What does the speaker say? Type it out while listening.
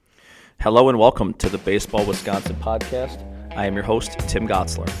Hello and welcome to the Baseball Wisconsin podcast. I am your host, Tim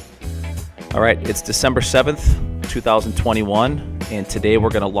Gotzler. All right, it's December 7th, 2021, and today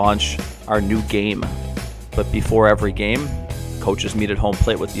we're going to launch our new game. But before every game, coaches meet at home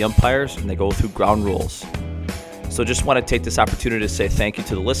plate with the umpires and they go through ground rules. So just want to take this opportunity to say thank you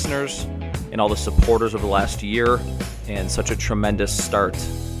to the listeners and all the supporters over the last year and such a tremendous start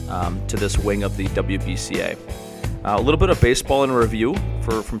to this wing of the WBCA. A little bit of baseball in review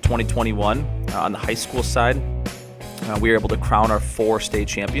from 2021. On the high school side, we were able to crown our 4 state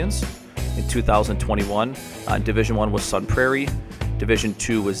champions in 2021. Division I was Sun Prairie, Division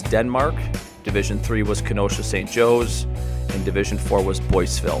II was Denmark, Division III was Kenosha St. Joe's, and Division IV was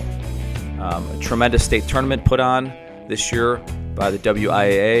Boyceville. A tremendous state tournament put on this year by the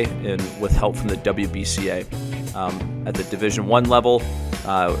WIAA and with help from the WBCA. At the Division I level,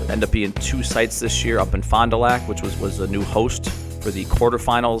 ended up being 2 sites this year, up in Fond du Lac, which was a new host for the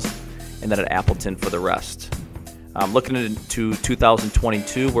quarterfinals, and then at Appleton for the rest. Looking into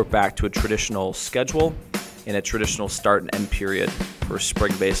 2022, we're back to a traditional schedule and a traditional start and end period for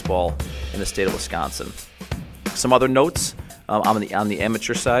spring baseball in the state of Wisconsin. Some other notes on the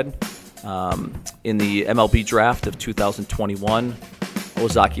amateur side. In the MLB draft of 2021,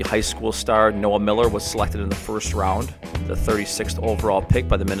 Ozaki High School star Noah Miller was selected in the first round, the 36th overall pick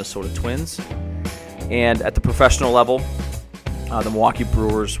by the Minnesota Twins. And at the professional level, the Milwaukee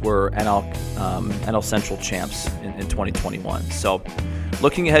Brewers were NL Central champs in 2021. So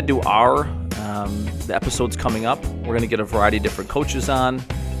looking ahead to the episodes coming up, we're going to get a variety of different coaches on.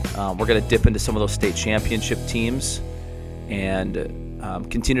 We're going to dip into some of those state championship teams and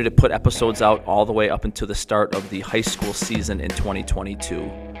continue to put episodes out all the way up until the start of the high school season in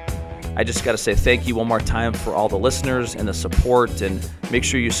 2022. I just got to say thank you one more time for all the listeners and the support, and make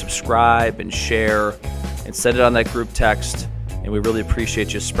sure you subscribe and share and send it on that group text, and we really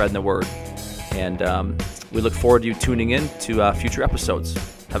appreciate you spreading the word. And we look forward to you tuning in to future episodes.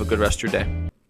 Have a good rest of your day.